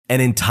An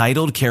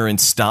entitled Karen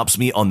stops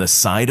me on the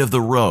side of the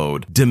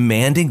road,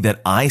 demanding that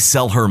I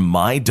sell her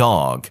my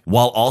dog,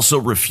 while also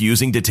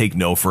refusing to take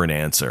no for an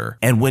answer.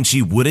 And when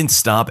she wouldn't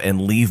stop and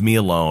leave me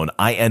alone,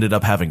 I ended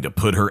up having to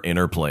put her in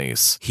her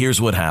place.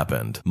 Here's what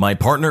happened. My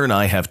partner and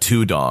I have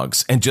 2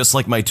 dogs, and just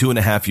like my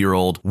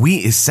 2.5-year-old, we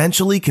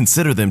essentially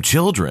consider them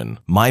children.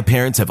 My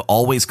parents have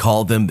always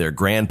called them their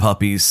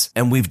grandpuppies,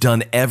 and we've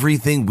done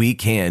everything we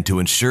can to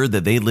ensure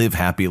that they live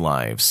happy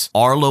lives.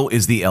 Arlo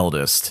is the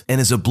eldest and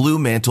is a blue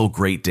mantle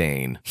Great Dane.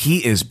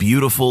 He is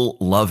beautiful,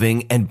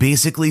 loving, and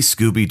basically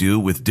Scooby-Doo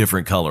with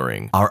different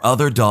coloring. Our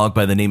other dog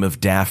by the name of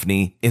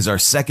Daphne is our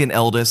second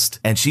eldest,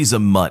 and she's a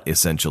mutt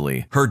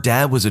essentially. Her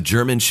dad was a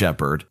German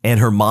Shepherd, and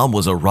her mom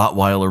was a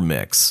Rottweiler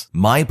mix.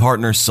 My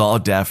partner saw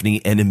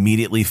Daphne and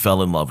immediately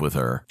fell in love with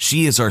her.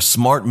 She is our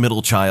smart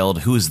middle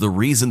child who is the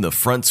reason the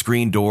front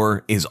screen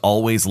door is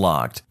always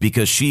locked,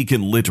 because she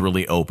can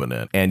literally open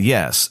it. And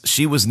yes,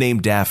 she was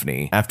named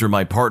Daphne after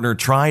my partner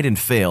tried and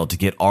failed to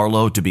get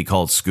Arlo to be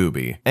called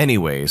Scooby.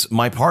 Anyways,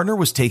 my partner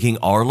was taking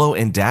Arlo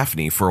and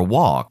Daphne for a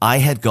walk. I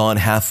had gone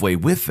halfway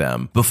with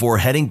them before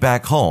heading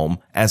back home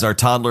as our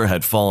toddler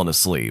had fallen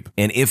asleep.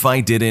 And if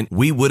I didn't,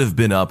 we would have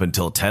been up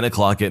until 10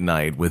 o'clock at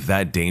night with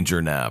that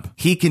danger nap.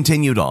 He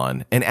continued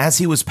on, and as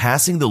he was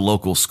passing the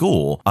local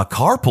school, a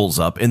car pulls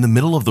up in the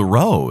middle of the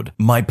road.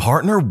 My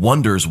partner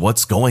wonders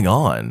what's going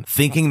on,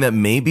 thinking that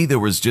maybe there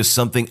was just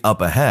something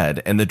up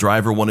ahead and the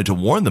driver wanted to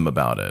warn them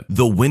about it.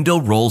 The window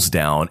rolls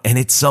down and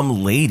it's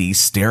some lady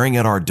staring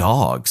at our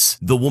dogs.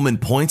 The woman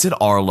points at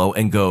Arlo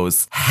and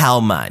goes, "How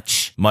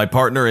much?" My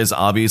partner is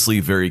obviously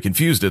very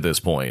confused at this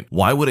point.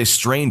 Why would a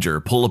stranger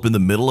pull up in the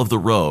middle of the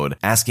road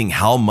asking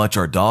how much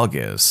our dog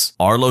is?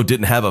 Arlo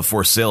didn't have a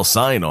for sale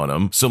sign on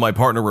him, so my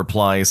partner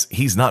replies,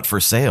 "He's not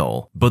for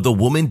sale." But the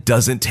woman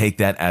doesn't take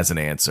that as an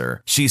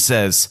answer. She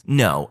says,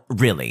 "No,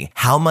 really,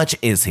 how much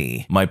is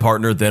he?" My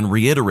partner then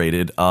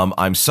reiterated,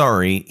 "I'm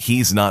sorry,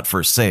 he's not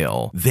for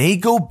sale." They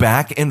go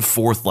back and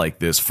forth like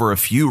this for a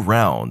few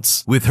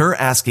rounds, with her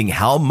asking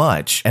how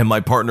much and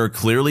my partner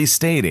clearly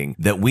stating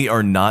that we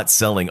are not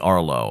selling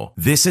Arlo.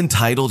 This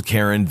entitled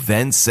Karen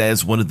then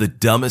says one of the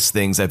dumbest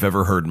things I've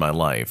ever heard in my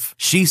life.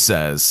 She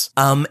says,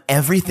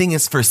 "Everything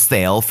is for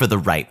sale for the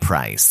right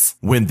price."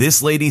 When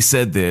this lady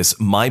said this,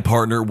 my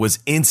partner was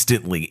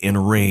instantly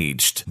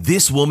enraged.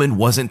 This woman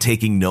wasn't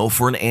taking no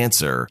for an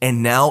answer,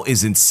 and now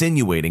is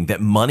insinuating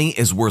that money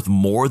is worth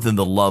more than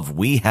the love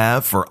we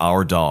have for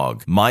our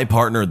dog. My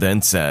partner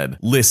then said,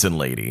 "Listen,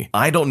 lady,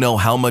 I don't know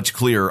how much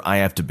clearer I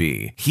have to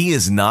be. He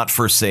is not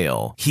for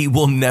sale. He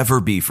will never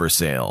be for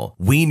sale.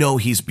 We know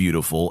he's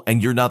beautiful,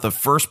 and you're not the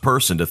first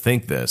person to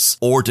think this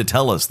or to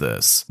tell us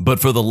this. But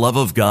for the love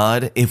of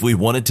God, if we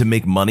wanted to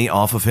make money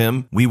off of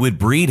him, we would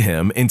breed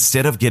him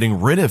instead of getting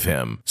rid of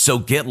him. So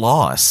get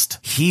lost."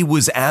 He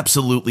was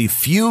absolutely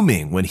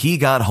fuming when he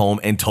got home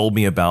and told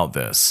me about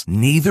this.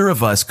 Neither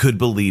of us could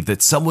believe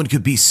that someone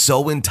could be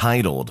so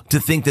entitled to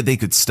think that they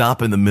could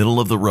stop in the middle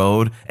of the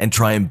road and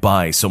try and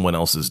buy someone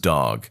else's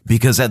dog.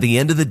 Because at the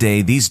end of the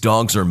day, these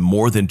dogs are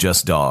more than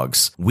just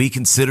dogs. We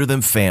consider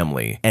them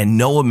family, and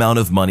no amount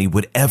of money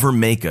would ever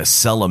make us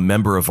sell a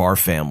member of our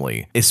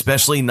family,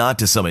 especially not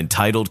to some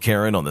entitled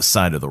Karen on the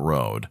side of the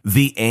road.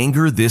 The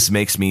anger this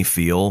makes me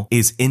feel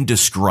is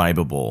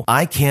indescribable.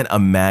 I can't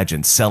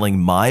imagine selling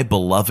my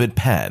beloved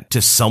pet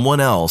to someone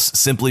else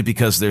simply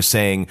because they're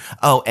saying,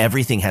 "Oh,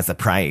 everything has a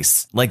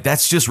price." Like,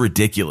 that's just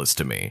ridiculous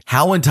to me.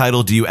 How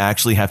entitled do you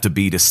actually have to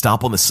be to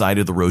stop on the side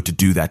of the road to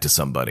do that to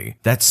somebody?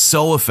 That's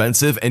so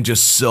offensive and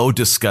just so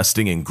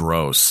disgusting and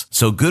gross.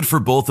 So good for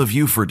both of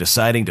you for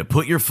deciding to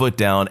put your foot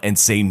down and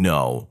say,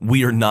 "No,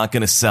 we are not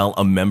going to sell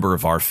a member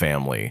of our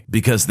family,"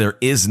 because there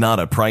is not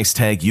a price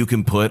tag you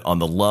can put on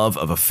the love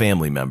of a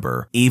family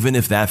member, even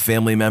if that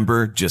family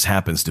member just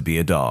happens to be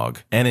a dog.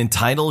 An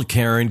entitled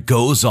Karen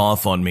goes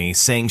off on me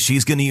saying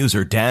she's going to use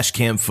her dash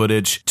cam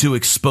footage to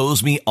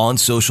expose me on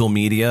social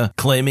media,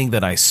 claiming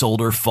that I sold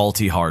her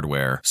faulty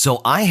hardware.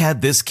 So I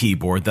had this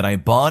keyboard that I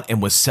bought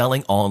and was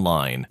selling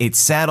online. It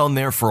sat on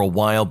there for a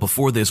while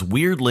before this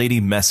weird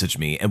lady messaged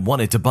me and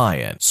wanted to buy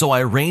it. So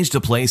I arranged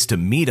a place to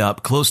meet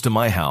up close to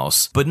my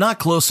house, but not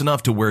close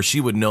enough to where she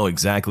would know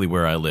exactly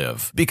where I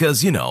live.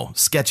 Because, you know,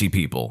 sketchy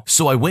people.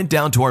 So I went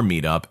down to our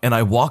meetup and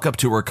I walk up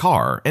to her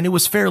car, and it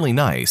was fairly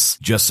nice.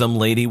 Just some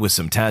lady with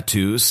some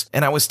tattoos,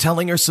 and I was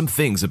telling her some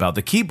things about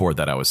the keyboard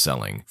that I was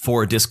selling.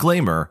 For a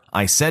disclaimer,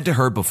 I said to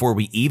her before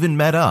we even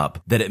met up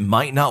that it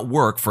might not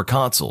work for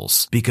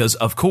consoles, because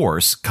of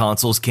course,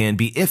 consoles can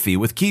be iffy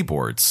with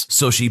keyboards.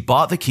 So she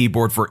bought the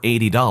keyboard for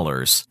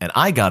 $80, and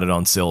I got it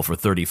on sale for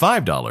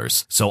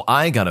 $35, so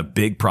I got a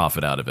big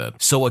profit out of it.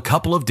 So a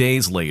couple of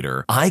days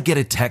later, I get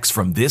a text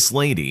from this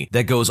lady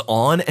that goes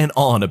on and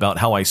on about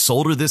how I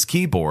sold her this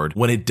keyboard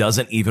when it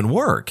doesn't even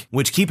work.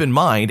 Which, keep in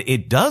mind,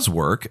 it does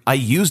work. I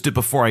used it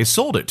before I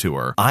sold it to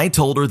her. I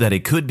told her that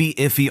it could be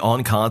iffy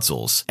on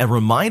consoles and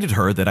reminded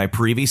her that I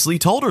previously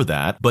told her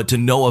that, but to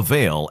no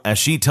avail, as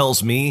she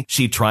tells me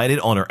she tried it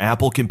on her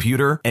Apple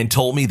computer and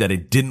told me that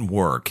it didn't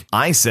work.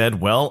 I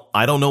said, "Well,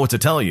 I don't know what to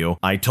tell you.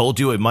 I told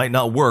you it might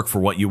not work for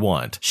what you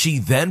want." She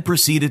then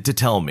proceeded to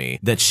tell me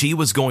that she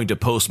was going to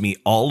post me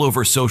all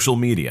over social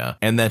media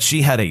and that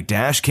she had a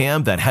dash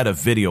cam that had a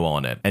video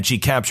on it and she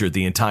captured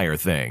the entire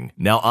thing.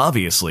 Now,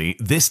 obviously,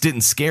 this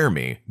didn't scare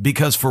me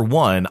because for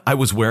one, I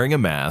was wearing a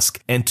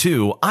mask, and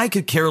two, I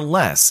could care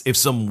less if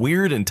some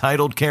weird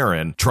entitled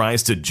Karen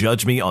tries to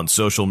judge me on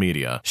social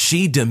media.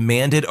 She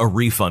demanded a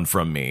refund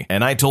from me,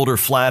 and I told her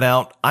flat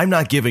out, I'm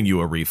not giving you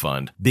a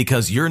refund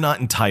because you're not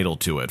entitled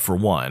to it, for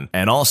one,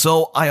 and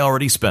also I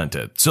already spent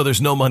it, so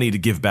there's no money to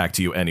give back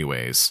to you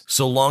anyways.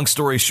 So long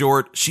story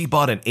short, she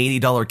bought an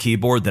 $80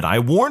 keyboard that I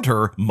warned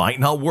her might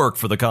not work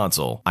for the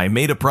console. I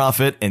made a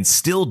profit and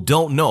still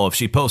don't know if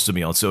she posted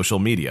me on social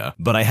media,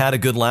 but I had a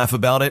good laugh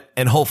about it,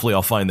 and hopefully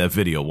I'll find that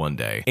video one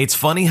day. It's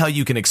funny how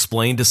you can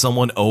explain to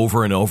someone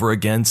over and over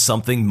again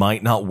something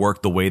might not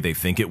work the way they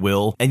think it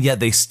will, and yet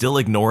they still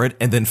ignore it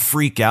and then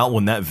freak out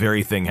when that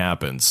very thing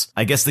happens.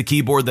 I guess the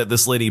keyboard that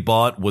this lady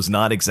bought was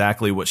not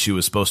exactly what she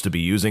was supposed to be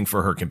using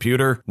for her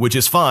computer, which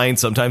is fine,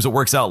 sometimes it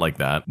works out like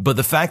that, but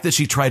the fact that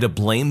she tried to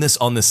blame this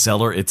on the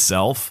seller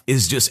itself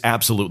is just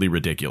absolutely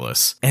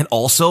ridiculous. And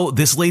also,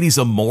 this lady's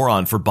a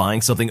moron for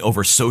buying something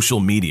over social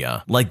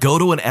media. Like, go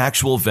to an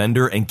actual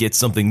vendor and get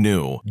something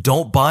new.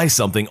 Don't buy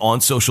something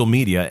on social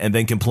media and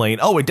then complain,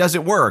 oh, it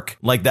doesn't work.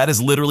 Like, that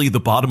is literally the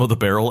bottom of the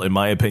barrel, in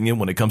my opinion,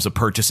 when it comes to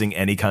purchasing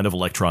any kind of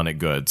electronic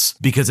goods.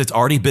 Because it's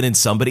already been in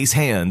somebody's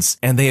hands,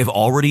 and they have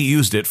already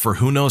used it for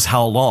who knows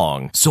how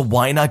long. So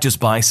why not just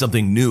buy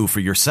something new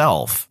for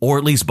yourself? Or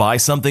at least buy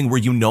something where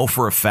you know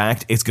for a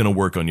fact it's going to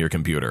work on your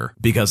computer.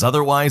 Because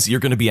otherwise, you're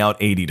going to be out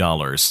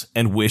 $80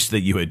 and wish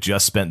that you had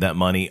just spent that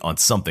money on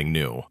something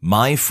new.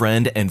 My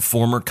friend and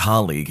former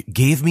colleague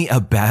gave me a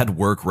bad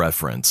work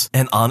reference,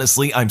 and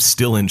honestly, I'm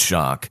still in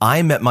shock.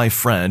 I met my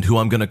friend, who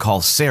I'm going to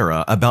call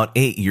Sarah, about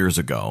 8 years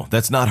ago.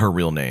 That's not her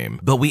real name,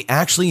 but we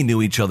actually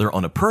knew each other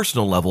on a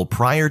personal level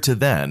prior to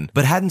then,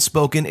 but hadn't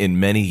spoken in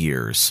many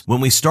years.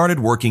 When we started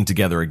working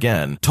together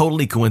again,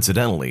 totally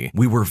coincidentally,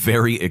 we were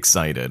very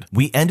excited.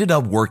 We ended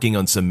up working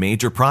on some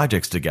major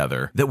projects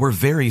together that were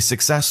very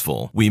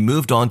successful. We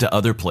moved on to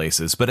other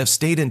places, but have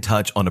stayed in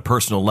touch on a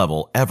personal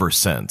level ever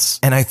since.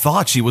 And I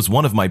thought she was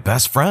one of my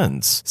best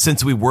friends.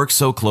 Since we work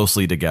so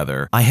closely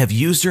together, I have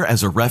used her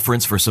as a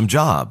reference for some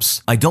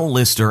jobs. I don't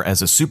list her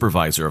as a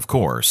supervisor, of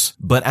course,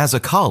 but as a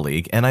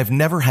colleague, and I've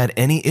never had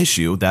any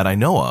issue that I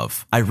know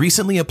of. I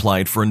recently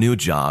applied for a new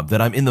job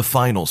that I'm in the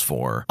finals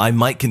for. I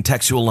might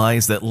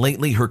contextualize that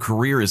lately her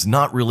career is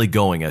not really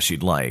going as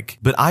she'd like,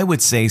 but I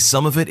would say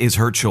some of it is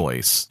her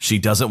choice. She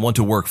doesn't want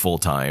to work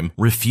full-time,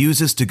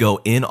 refuses to go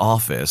in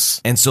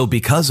office, and so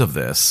because of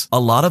this, a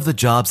lot of the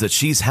jobs that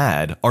she's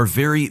had are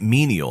very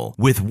menial,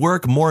 with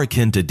work more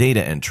akin to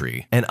data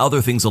entry and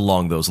other things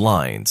along those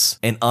lines.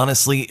 And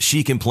honestly,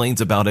 she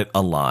complains about it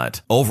a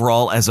lot.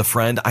 Overall, as a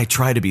friend, I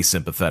try to be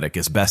sympathetic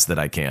as best that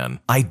I can.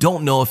 I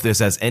don't know if this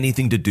has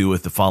anything to do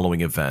with the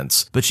following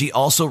events, but she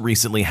also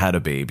recently had a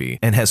baby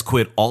and has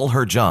quit all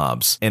her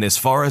jobs, and as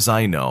far as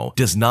I know,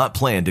 does not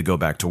plan to go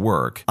back to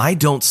work. I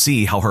don't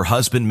see how her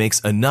husband makes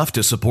enough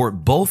to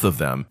support both of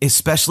them,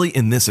 especially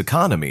in this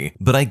economy,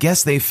 but I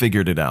guess they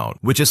figured it out,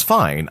 which is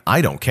fine.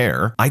 I don't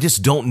care. I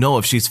just don't know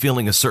if she's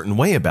feeling a certain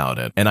way about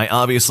it, and I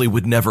obviously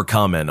would never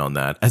comment on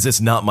that, as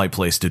it's not my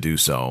place to do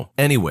so.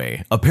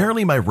 Anyway,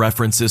 apparently my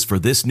references for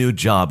this new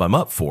job I'm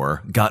up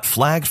for got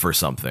flagged for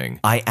something.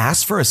 I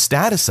asked for a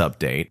status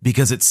update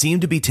because it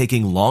seemed to be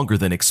taking longer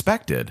than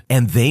expected,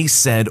 and they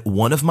said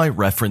one of my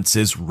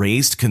references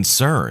raised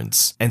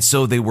concerns, and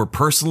so they were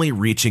personally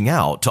reaching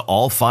out to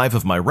all 5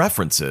 of my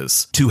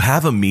references to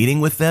have a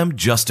meeting with them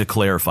just to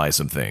clarify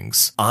some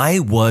things. I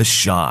was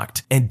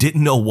shocked and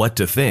didn't know what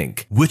to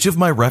think. Which of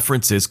my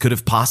references could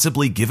have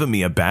possibly given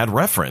me a bad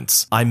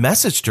reference? I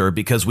messaged her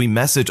because we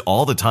message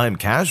all the time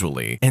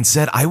casually and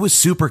said I was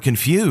super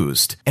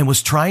confused and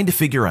was trying to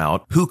figure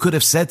out who could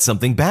have said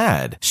something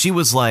bad. She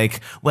was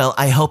like, well,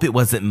 I hope it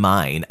wasn't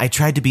mine. I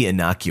tried to be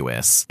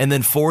innocuous, and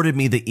then forwarded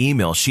me the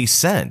email she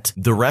sent.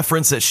 The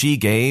reference that she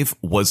gave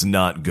was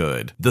not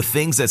good. The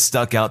things that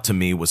stuck out to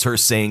me was her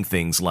saying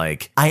things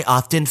like, I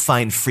often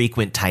find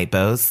frequent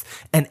typos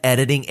and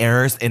editing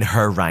errors in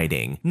her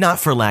writing, not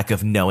for lack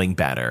of knowing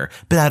better,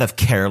 but out of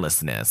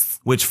carelessness,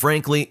 which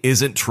frankly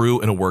isn't true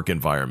in a work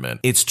environment.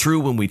 It's true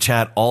when we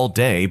chat all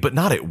day, but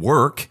not at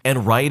work.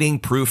 And writing,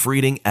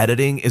 proofreading,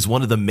 editing is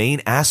one of the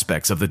main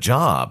aspects of the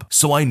job,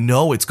 so I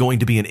know it's going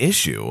to be an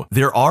issue.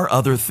 There are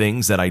other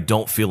things that I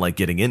don't feel like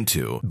getting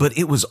into, but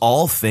it was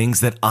all things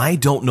that I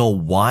don't know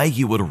why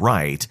you would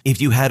write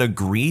if you had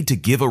agreed to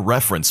give a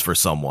reference for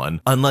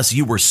someone, unless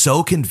you were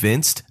so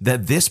convinced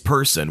that this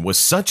person was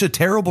such a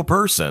terrible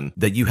person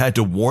that you had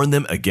to warn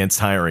them against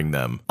hiring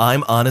them.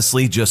 I'm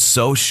honestly just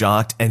so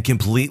shocked and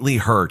completely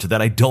hurt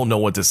that I don't know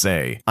what to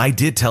say. I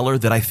did tell her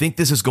that I think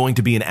this is going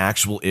to be an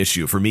actual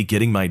issue for me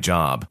getting my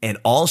job, and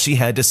all she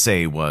had to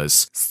say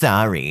was,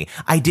 sorry,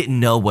 I didn't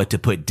know what to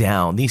put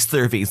down. These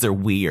surveys are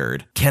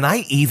weird. Can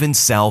I even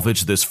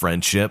salvage this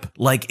friendship?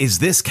 Like, is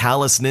this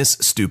callousness,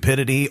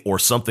 stupidity, or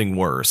something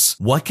worse?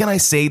 What can I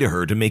say to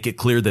her to make it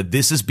clear that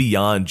this is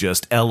beyond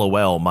just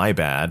LOL, my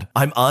bad?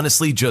 I'm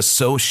honestly just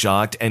so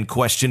shocked and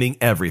questioning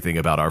everything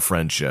about our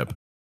friendship.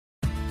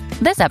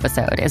 This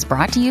episode is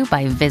brought to you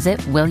by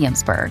Visit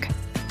Williamsburg.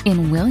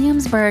 In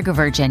Williamsburg,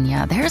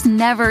 Virginia, there's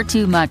never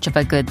too much of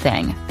a good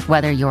thing.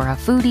 Whether you're a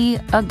foodie,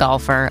 a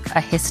golfer,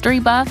 a history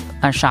buff,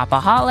 a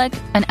shopaholic,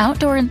 an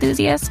outdoor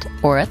enthusiast,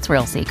 or a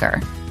thrill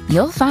seeker,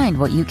 you'll find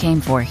what you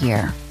came for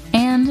here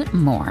and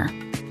more.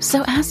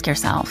 So ask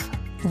yourself,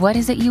 what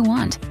is it you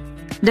want?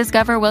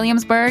 Discover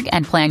Williamsburg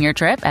and plan your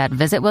trip at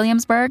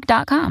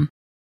visitwilliamsburg.com.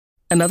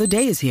 Another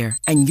day is here,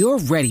 and you're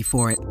ready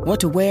for it. What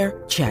to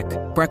wear? Check.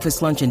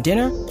 Breakfast, lunch, and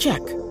dinner? Check.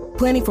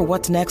 Planning for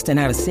what's next and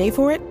how to save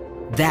for it?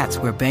 That's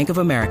where Bank of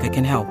America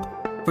can help.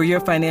 For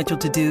your financial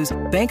to-dos,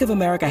 Bank of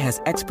America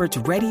has experts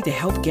ready to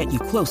help get you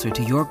closer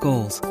to your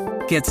goals.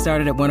 Get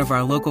started at one of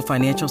our local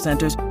financial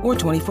centers or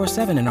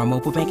 24/7 in our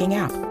mobile banking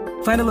app.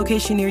 Find a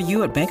location near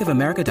you at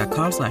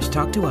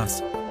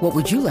bankofamerica.com/talktous. What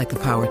would you like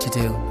the power to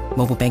do?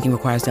 Mobile banking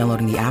requires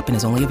downloading the app and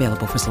is only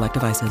available for select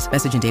devices.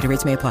 Message and data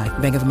rates may apply.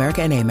 Bank of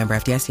America N.A., member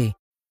FDIC.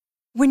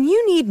 When you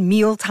need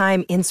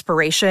mealtime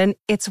inspiration,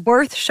 it's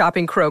worth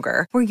shopping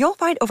Kroger, where you'll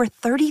find over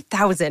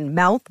 30,000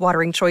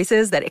 mouth-watering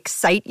choices that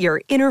excite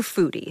your inner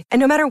foodie. And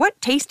no matter what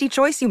tasty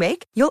choice you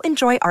make, you'll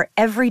enjoy our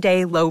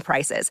everyday low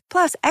prices,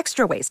 plus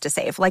extra ways to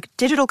save, like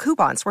digital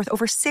coupons worth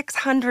over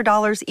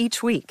 $600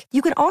 each week.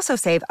 You can also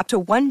save up to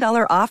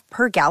 $1 off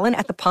per gallon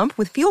at the pump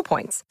with fuel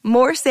points.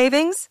 More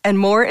savings and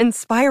more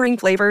inspiring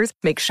flavors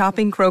make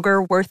shopping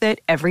Kroger worth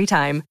it every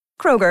time.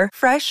 Kroger,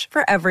 fresh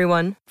for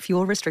everyone.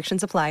 Fuel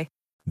restrictions apply.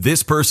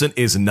 This person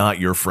is not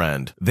your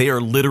friend. They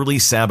are literally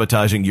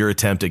sabotaging your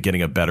attempt at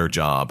getting a better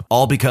job,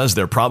 all because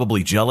they're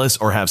probably jealous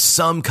or have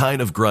some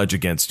kind of grudge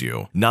against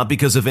you. Not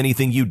because of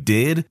anything you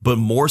did, but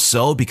more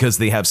so because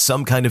they have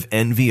some kind of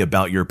envy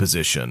about your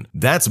position.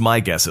 That's my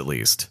guess, at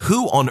least.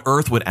 Who on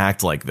earth would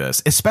act like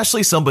this,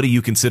 especially somebody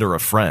you consider a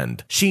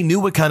friend? She knew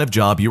what kind of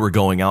job you were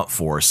going out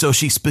for, so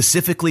she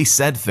specifically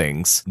said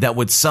things that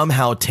would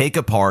somehow take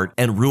apart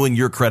and ruin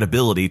your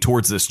credibility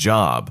towards this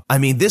job. I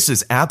mean, this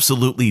is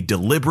absolutely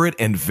deliberate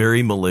and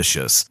very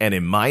malicious, and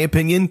in my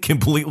opinion,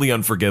 completely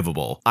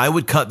unforgivable. I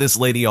would cut this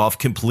lady off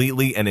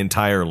completely and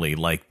entirely,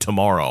 like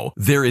tomorrow.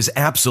 There is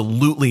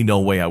absolutely no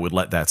way I would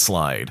let that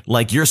slide.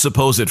 Like, your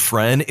supposed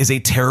friend is a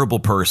terrible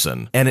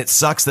person, and it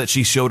sucks that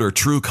she showed her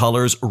true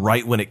colors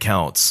right when it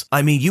counts.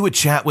 I mean, you would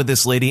chat with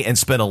this lady and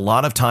spend a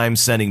lot of time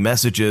sending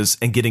messages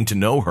and getting to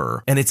know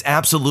her, and it's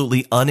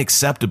absolutely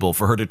unacceptable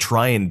for her to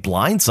try and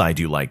blindside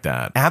you like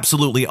that.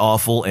 Absolutely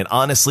awful, and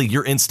honestly,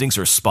 your instincts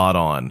are spot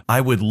on.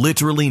 I would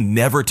literally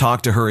never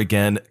talk to her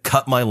again,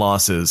 cut my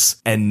losses,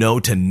 and know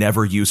to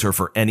never use her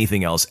for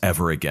anything else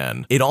ever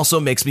again. It also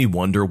makes me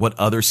wonder what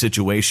other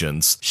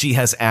situations she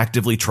has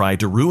actively tried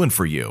to ruin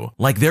for you.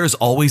 Like, there's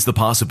always the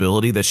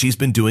possibility that she's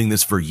been doing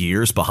this for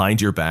years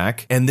behind your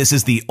back, and this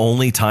is the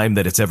only time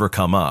that it's ever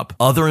come up.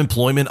 Other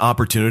employment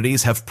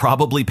opportunities have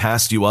probably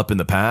passed you up in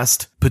the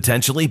past,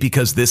 potentially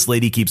because this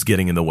lady keeps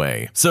getting in the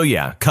way. So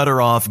yeah, cut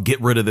her off,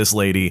 get rid of this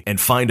lady, and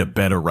find a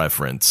better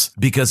reference.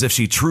 Because if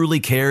she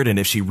truly cared and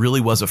if she really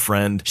was a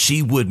friend,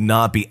 she would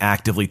not be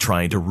actively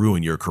trying to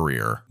ruin your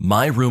career.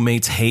 My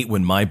roommates hate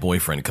when my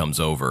boyfriend comes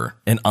over,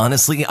 and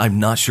honestly, I'm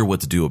not sure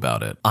what to do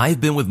about it.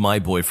 I've been with my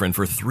boyfriend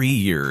for 3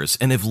 years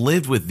and have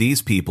lived with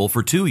these people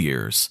for 2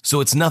 years, so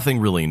it's nothing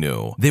really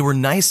new. They were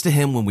nice to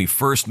him when we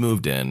first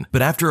moved in,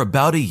 but after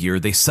about a year,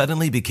 they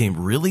suddenly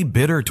became really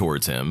bitter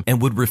towards him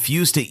and would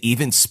refuse to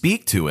even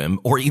speak to him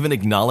or even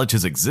acknowledge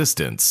his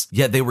existence.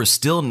 Yet they were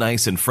still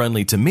nice and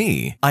friendly to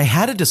me. I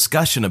had a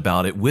discussion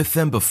about it with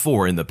them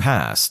before in the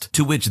past,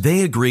 to which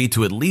they agreed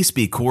to at least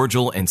be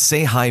cordial and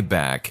say hi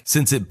back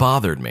since it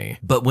bothered me.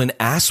 But when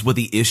asked what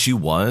the issue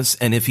was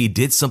and if he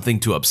did something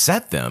to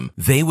upset them,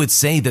 they would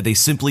say that they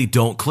simply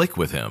don't click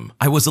with him.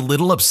 I was a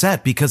little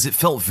upset because it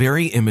felt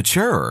very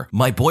immature.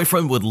 My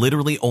boyfriend would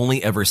literally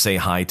only ever say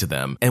hi to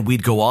them, and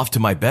we'd go off to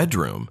my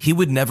bedroom. He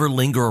would never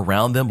linger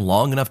around them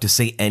long enough to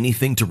say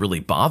anything to really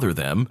bother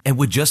them, and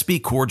would just be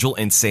cordial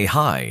and say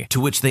hi, to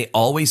which they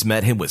always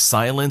met him with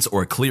silence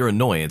or clear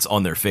annoyance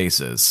on their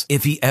faces.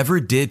 If he ever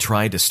did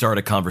try to start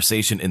a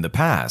conversation in the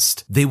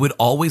past, they would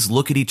always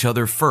look at each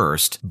other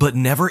first, but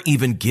never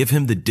even give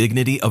him the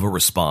dignity of a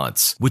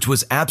response, which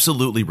was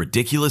absolutely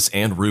ridiculous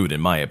and rude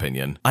in my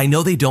opinion. I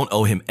know they don't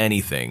owe him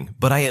anything,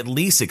 but I at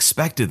least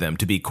expected them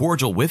to be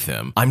cordial with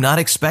him. I'm not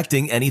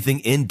expecting anything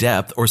in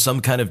depth or some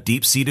kind of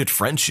deep-seated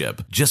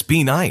friendship. Just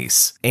be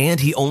nice. And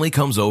he only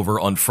comes over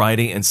on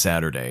Friday and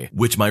Saturday,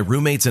 which my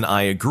roommates and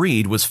I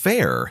agreed was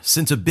fair,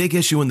 since a big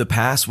issue in the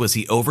past was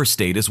he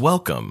overstayed his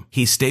welcome.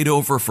 He stayed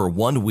over for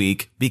 1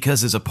 week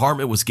because his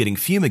apartment was getting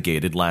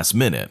fumigated last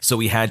minute, so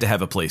he had to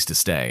have a place to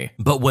stay.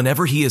 But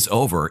whenever he is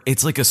over,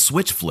 it's like a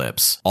switch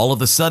flips. All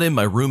of a sudden,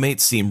 my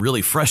roommates seem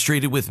really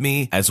frustrated with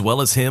me, as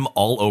well as him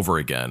all over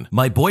again.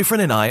 My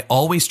boyfriend and I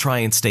always try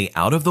and stay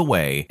out of the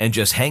way and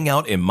just hang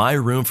out in my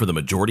room for the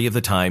majority of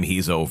the time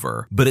he's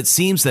over. But it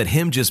seems that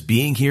him just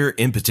being here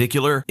in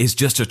particular is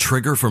just a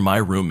trigger for my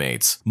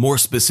roommates, more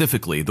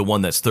specifically the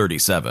one that's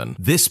 37.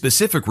 This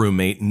specific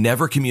roommate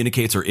never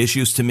communicates her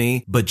issues to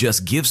me, but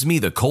just gives me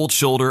the cold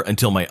shoulder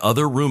until my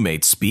other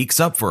roommate speaks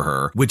up for her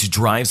her, which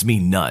drives me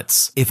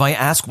nuts. If I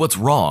ask what's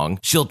wrong,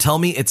 she'll tell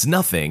me it's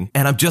nothing,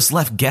 and I'm just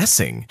left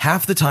guessing.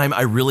 Half the time,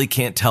 I really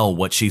can't tell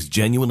what she's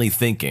genuinely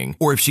thinking,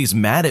 or if she's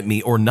mad at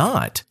me or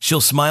not.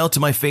 She'll smile to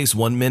my face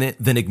one minute,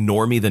 then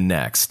ignore me the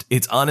next.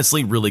 It's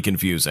honestly really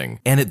confusing.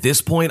 And at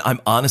this point,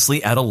 I'm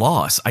honestly at a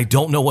loss. I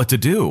don't know what to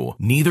do.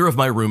 Neither of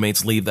my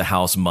roommates leave the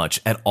house much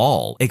at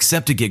all,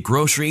 except to get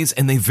groceries,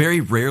 and they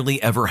very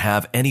rarely ever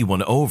have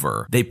anyone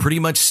over. They pretty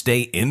much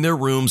stay in their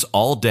rooms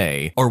all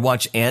day or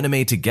watch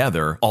anime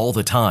together all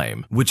the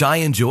time, which I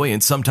enjoy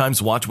and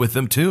sometimes watch with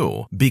them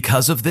too.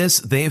 Because of this,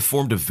 they have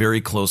formed a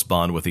very close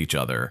bond with each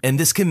other, and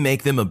this can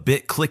make them a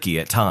bit cliquey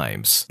at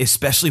times,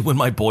 especially when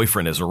my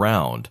boyfriend is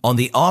around. On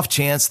the off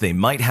chance they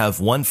might have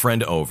one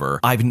friend over,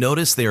 I've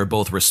noticed they are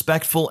both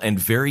respectful and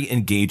very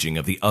engaging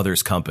of the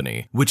other's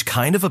company, which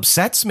kind of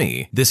upsets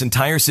me. This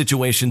entire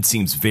situation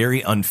seems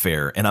very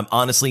unfair, and I'm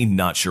honestly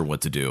not sure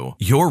what to do.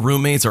 Your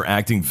roommates are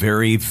acting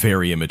very,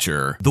 very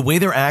immature. The way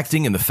they're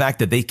acting and the fact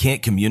that they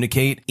can't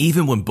communicate,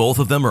 even when both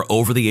of them are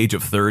over the age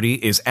of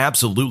 30, is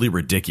absolutely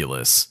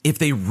ridiculous. If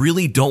they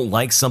really don't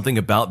like something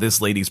about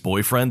this lady's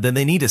boyfriend, then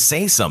they need to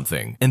say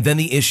something, and then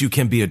the issue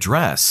can be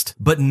addressed.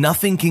 But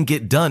nothing can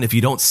get done if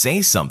you don't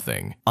say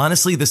something.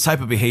 Honestly, this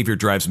type of behavior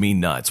drives me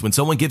nuts. When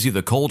someone gives you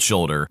the cold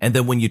shoulder, and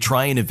then when you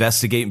try and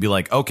investigate and be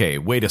like, okay,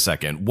 wait a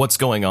second, what's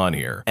going on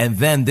here? And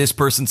then this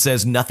person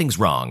says nothing's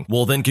wrong.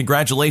 Well then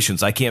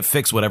congratulations, I can't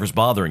fix whatever's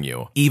bothering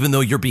you, even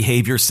though your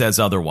behavior says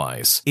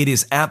otherwise. It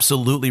is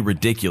absolutely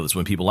ridiculous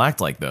when people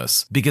act like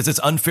this, because it's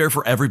unfair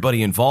for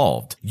everybody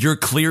involved. You're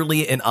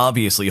clearly and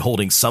obviously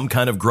holding some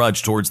kind of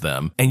grudge towards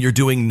them, and you're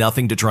doing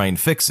nothing to try and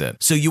fix it.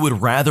 So you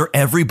would rather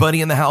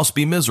everybody in the house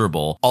be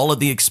miserable, all at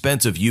the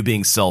expense of you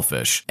being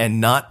selfish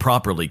and not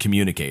properly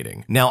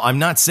communicating. Now, I'm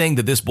not saying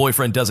that this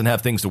boyfriend doesn't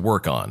have things to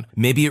work on.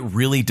 Maybe it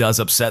really does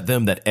upset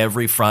them that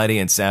every Friday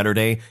and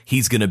Saturday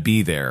he's gonna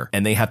be there,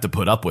 and they have to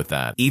put up with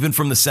that. Even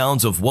from the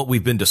sounds of what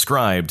we've been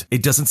described,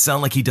 it doesn't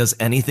sound like he does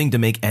anything to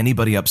make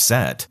anybody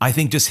upset. I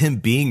think just him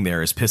being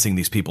there is pissing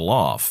these people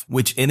off,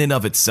 which in and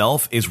of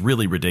itself is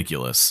really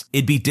ridiculous.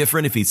 It'd be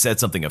different if he said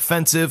something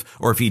offensive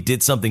or if he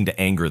did something to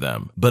anger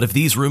them. But if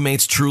these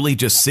roommates truly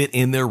just sit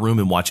in their room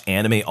and watch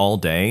anime all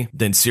day,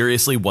 then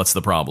seriously, what's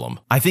the problem?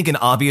 I think an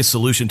obvious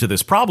solution to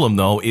this problem,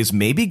 though, is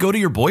maybe go to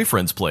your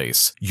boyfriend's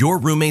place. Your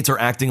roommates are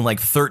acting like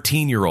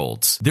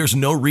 13-year-olds. There's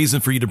no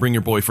reason for you to bring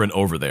your boyfriend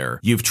over there.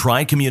 You've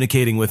tried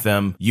communicating with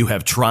them. You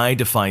have tried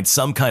to find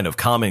some kind of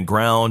common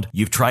ground.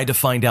 You've tried to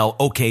find out,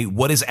 okay,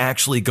 what is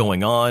actually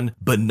going on,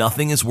 but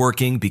nothing is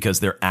working because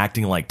they're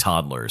acting like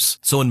toddlers.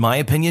 So in my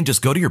opinion,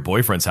 just go to your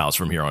boyfriend's house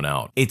from here on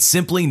out. It's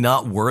simply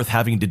not worth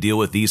having to deal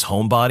with these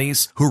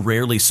homebodies who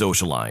rarely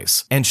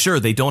socialize. And sure,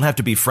 they don't have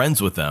to be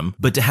friends with them,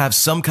 but to have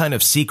some kind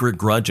of secret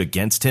grudge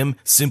against him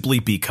simply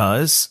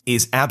because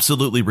is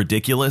absolutely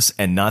ridiculous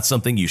and not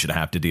something you should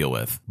have to deal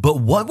with. But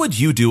what would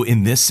you do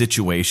in this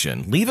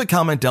situation? Leave a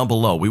comment down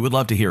below. We would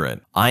love to hear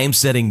it. I am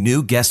setting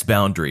new guest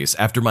boundaries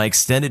after my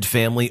extended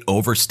family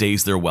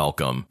overstays their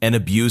welcome and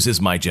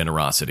abuses my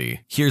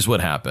generosity. Here's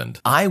what happened.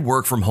 I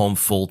work from home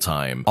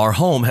full-time. Our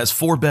home has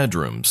 4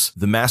 bedrooms.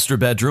 The master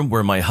bedroom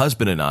where my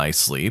husband and I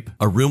sleep,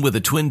 a room with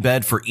a twin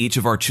bed for each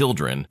of our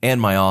children,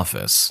 and my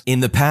office. In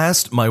the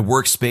past, my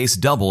workspace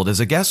doubled as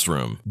a guest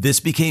room. This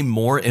became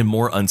more and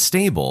more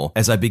unstable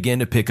as I began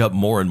to pick up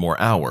more and more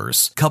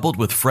hours, coupled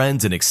with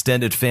friends and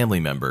extended family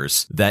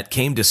members that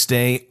came to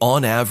stay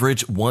on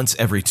average once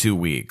every 2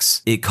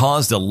 weeks. It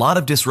caused a lot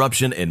of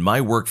disruption in my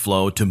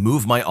workflow to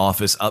move my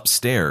office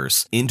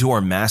upstairs into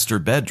our master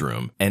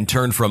bedroom and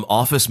turn from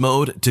office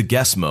mode to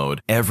guest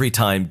mode every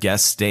time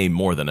guests stay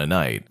more than a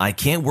night. I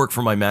can't work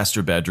from my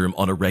master bedroom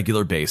on a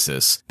regular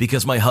basis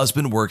because my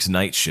husband works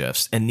night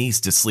shifts and needs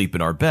to sleep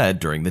in our bed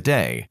during the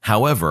day.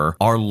 However,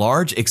 our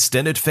large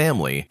extended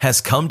family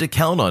has come to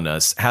count on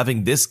us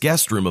having this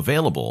guest room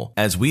available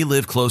as we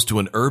live close to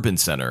an urban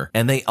center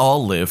and they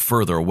all live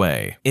further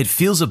away. It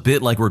feels a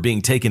bit like we're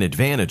being taken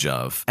advantage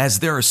of, as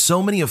there are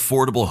so many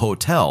affordable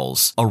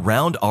hotels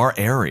around our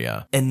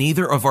area and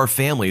neither of our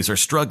families are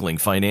struggling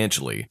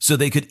financially, so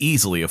they could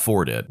easily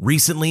afford it.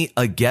 Recently,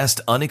 a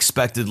guest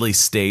unexpectedly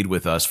stayed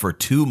with us for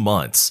 2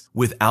 months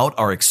without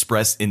our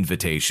express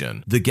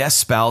invitation. The guest's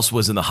spouse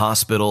was in the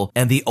hospital,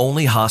 and the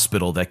only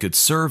hospital that could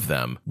serve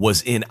them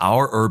was in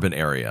our urban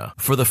area.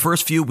 For the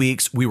first few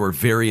weeks, we were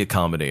very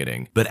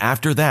accommodating, but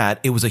after that,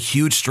 it was a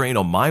huge strain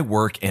on my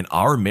work and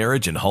our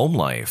marriage and home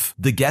life.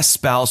 The guest's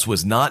spouse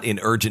was not in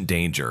urgent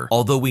danger,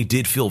 although we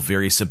did feel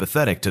very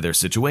sympathetic to their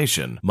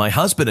situation. My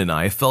husband and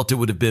I felt it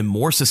would have been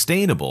more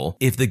sustainable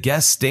if the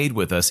guest stayed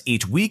with us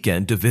each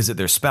weekend to visit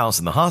their spouse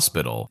in the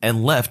hospital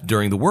and left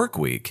during the work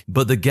week.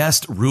 But the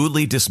guest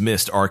rudely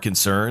dismissed our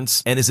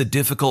concerns and is a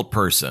difficult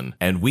person,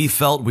 and we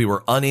felt we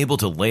were unable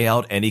to lay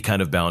out any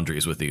kind of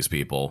boundaries with these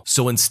people.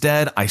 So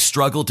instead, I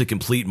struggled to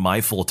complete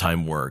my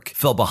full-time work,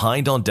 fell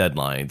behind on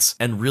deadlines,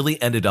 and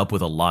really ended up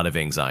with a lot of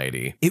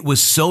anxiety. It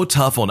was so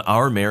tough on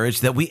our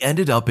marriage that we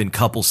ended up in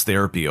couples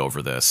therapy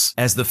over this,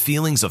 as the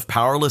feelings of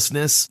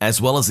powerlessness,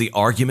 as well as the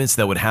arguments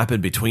that would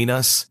happen between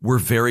us, were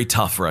very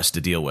tough for us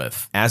to deal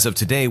with. As of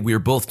today, we are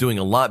both doing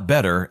a lot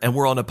better and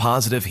we're on a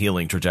positive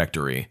healing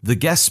trajectory. The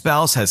guest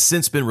spouse has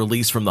since been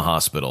released from the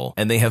hospital,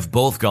 and they have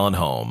both gone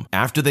home.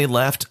 After they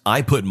left,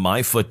 I put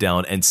my foot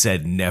down and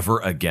said never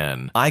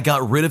again. I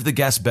got rid of the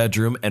guest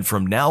bedroom, and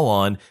from now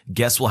on,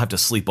 guests will have to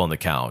sleep on the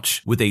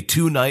couch with a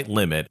 2-night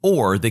limit,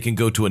 or they can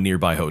go to a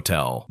nearby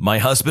hotel. My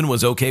husband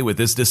was okay with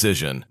this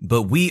decision,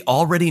 but we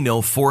already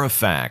know for a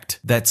fact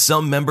that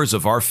some members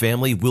of our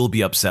family will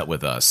be upset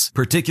with us,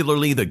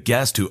 particularly the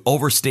guest who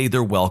overstayed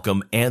their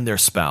welcome and their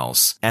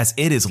spouse, as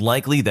it is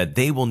likely that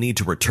they will need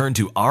to return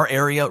to our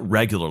area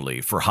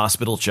regularly for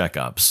hospital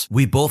checkups.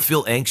 We both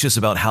feel anxious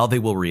about how they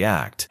will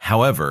react.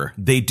 However,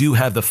 they do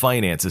have the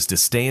finances to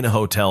stay in a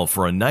hotel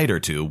for a night or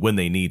two when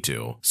they need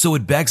to. So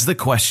it begs the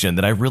question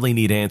that I really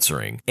need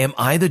answering. Am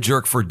I the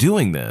jerk for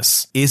doing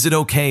this? Is it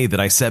okay that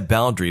I set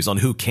boundaries on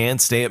who can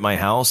stay at my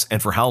house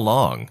and for how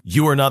long?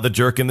 You are not the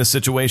jerk in this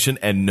situation,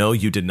 and no,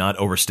 you did not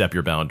overstep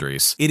your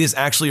boundaries. It is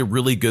actually a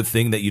really good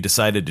thing that you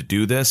decided to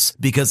do this,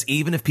 because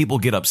even if people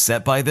get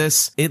upset by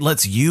this, it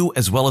lets you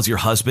as well as your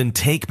husband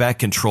take back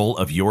control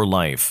of your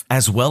life,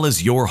 as well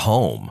as your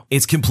home.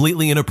 It's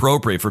completely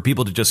inappropriate for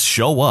people to just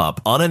show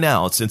up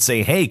unannounced and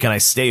say, hey, can I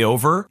stay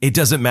over? It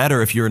doesn't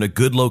matter if you're in a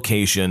good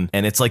location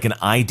and it's like an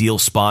ideal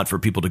spot for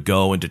people to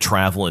go and to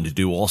travel and to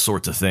do all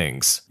sorts of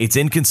things. It's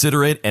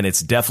inconsiderate, and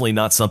it's definitely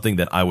not something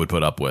that I would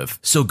put up with.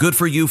 So good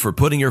for you for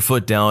putting your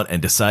foot down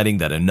and deciding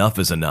that enough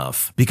is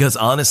enough. Because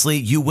honestly,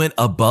 you went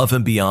above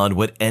and beyond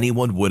what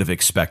anyone would have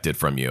expected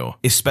from you,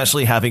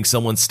 especially having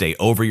someone stay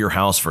over your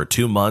house for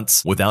 2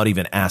 months without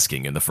even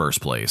asking in the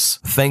first place.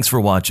 Thanks for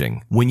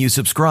watching. When you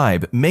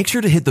subscribe, make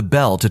sure to hit the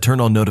bell to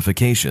turn on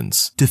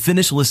notifications. To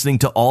finish listening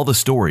to all the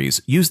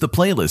stories, use the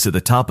playlist at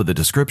the top of the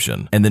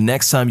description. And the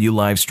next time you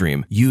live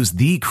stream, use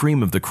the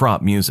Cream of the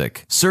Crop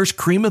music. Search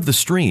Cream of the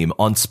Stream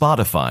on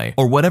Spotify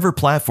or whatever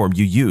platform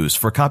you use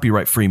for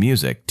copyright-free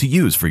music to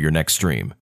use for your next stream.